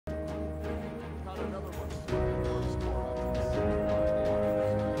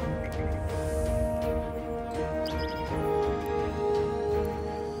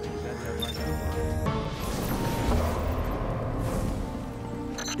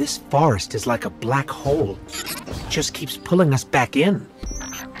This forest is like a black hole. It just keeps pulling us back in.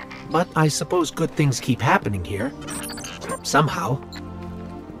 But I suppose good things keep happening here. Somehow.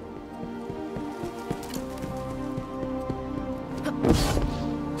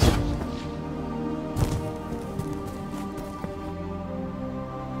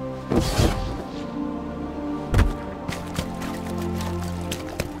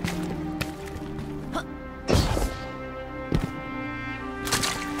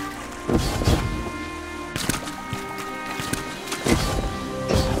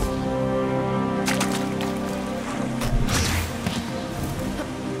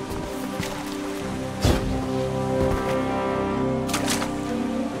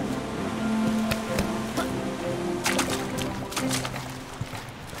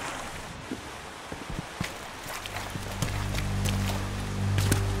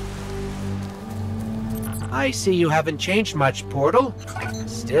 I see you haven't changed much, Portal.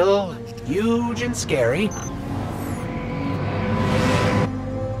 Still huge and scary.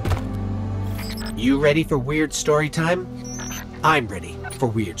 You ready for weird story time? I'm ready for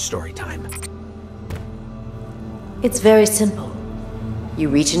weird story time. It's very simple. You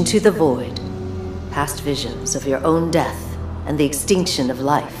reach into the void, past visions of your own death and the extinction of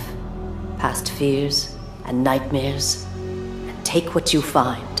life, past fears and nightmares, and take what you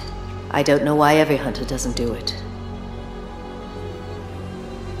find. I don't know why every hunter doesn't do it.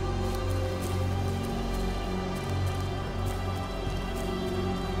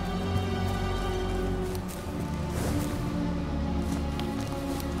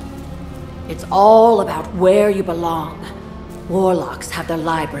 It's all about where you belong. Warlocks have their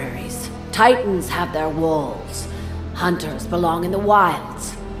libraries. Titans have their walls. Hunters belong in the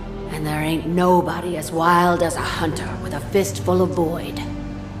wilds. And there ain't nobody as wild as a hunter with a fistful of void.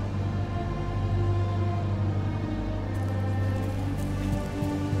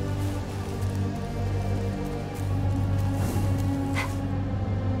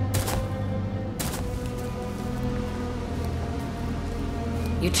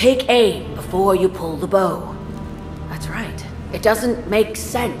 You take aim before you pull the bow. That's right. It doesn't make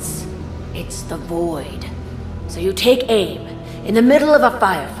sense. It's the void. So you take aim in the middle of a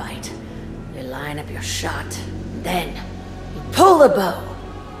firefight. You line up your shot. Then you pull the bow.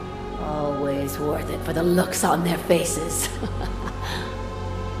 Always worth it for the looks on their faces.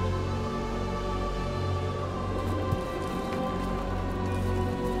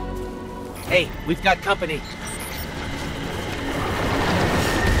 Hey, we've got company.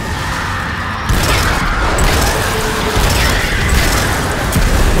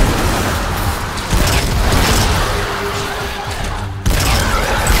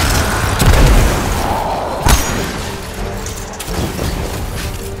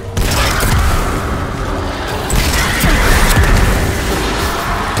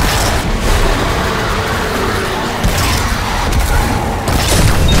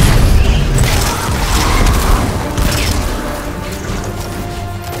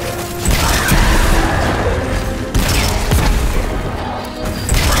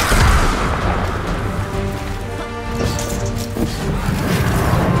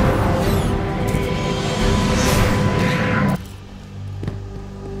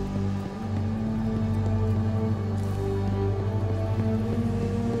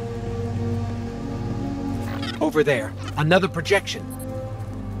 Over there, another projection.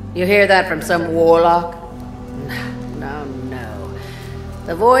 You hear that from some warlock? No.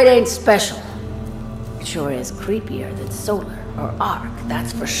 The void ain't special. It sure is creepier than solar or arc,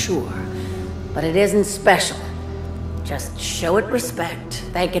 that's for sure. But it isn't special. Just show it respect,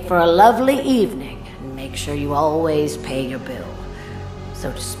 thank it for a lovely evening, and make sure you always pay your bill,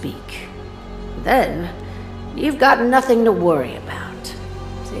 so to speak. Then, you've got nothing to worry about.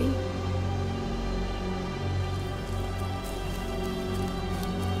 See?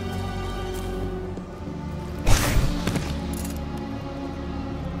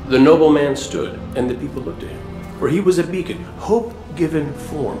 The nobleman stood, and the people looked at him, for he was a beacon, hope-given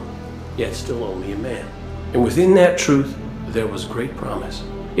form, yet still only a man. And within that truth, there was great promise.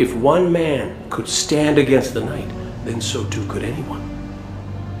 If one man could stand against the night, then so too could anyone.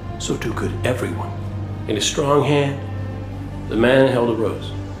 So too could everyone. In his strong hand, the man held a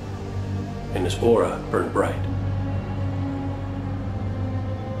rose, and his aura burned bright.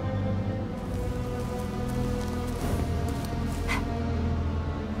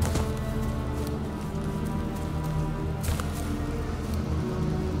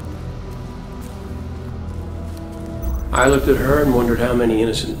 I looked at her and wondered how many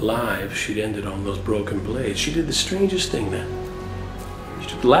innocent lives she'd ended on those broken blades. She did the strangest thing then. She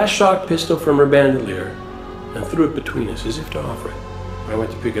took the last shot pistol from her bandolier and threw it between us as if to offer it. When I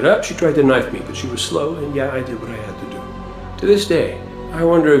went to pick it up, she tried to knife me, but she was slow, and yeah, I did what I had to do. To this day, I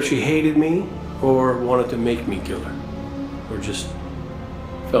wonder if she hated me or wanted to make me kill her, or just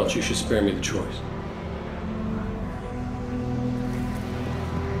felt she should spare me the choice.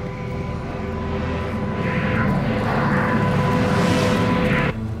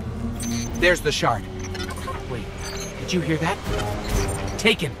 There's the shard. Wait, did you hear that?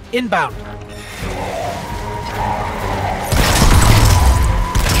 Taken, inbound.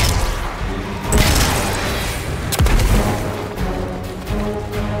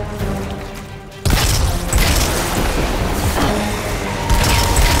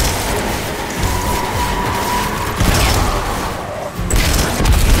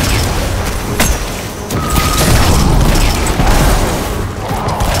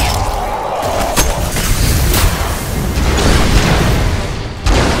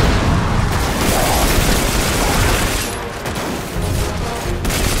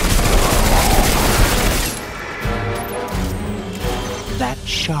 That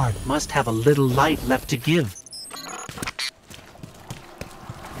shard must have a little light left to give.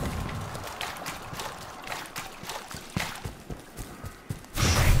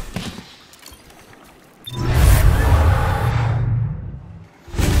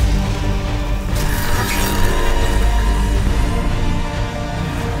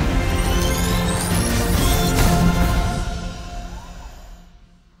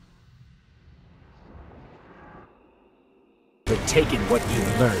 But taking what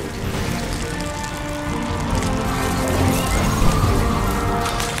you've learned.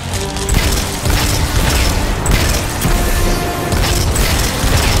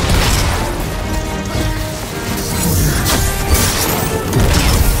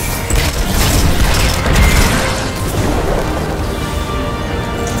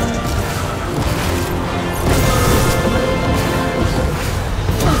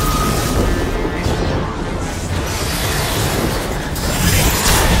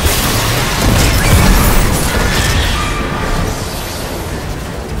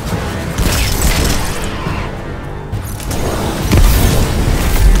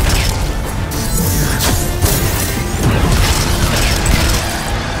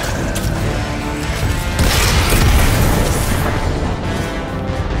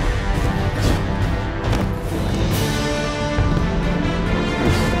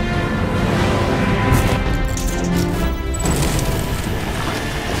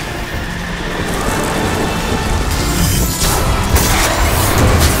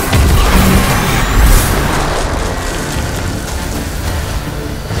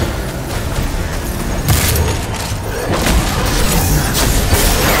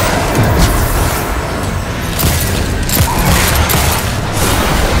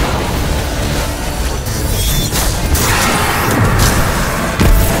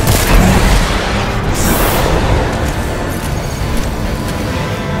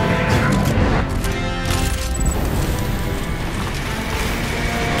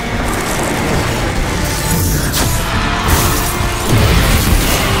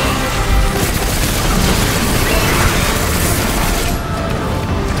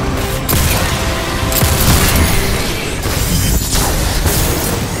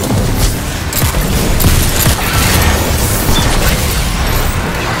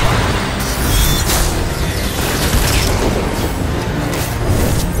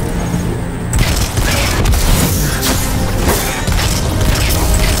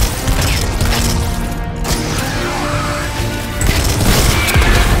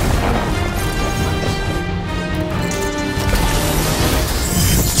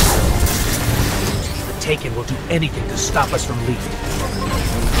 Taken will do anything to stop us from leaving.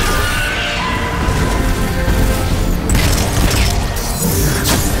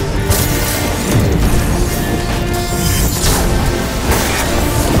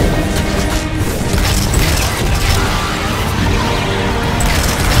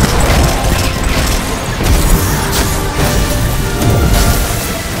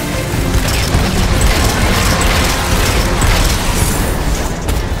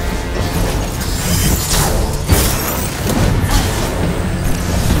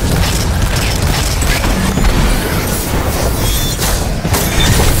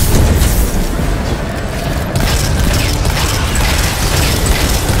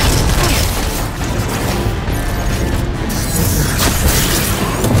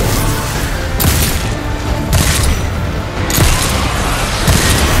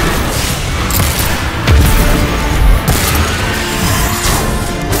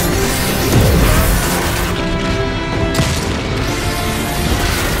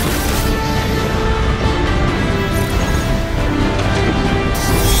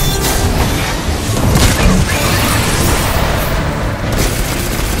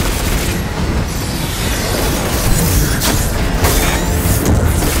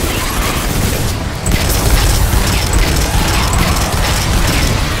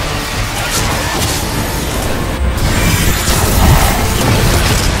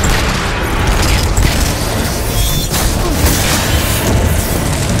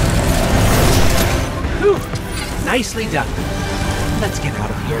 Nicely done. Let's get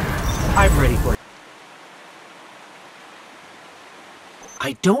out of here. I'm ready for it.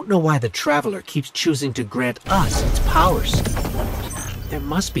 I don't know why the Traveler keeps choosing to grant us its powers. There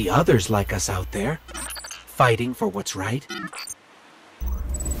must be others like us out there, fighting for what's right.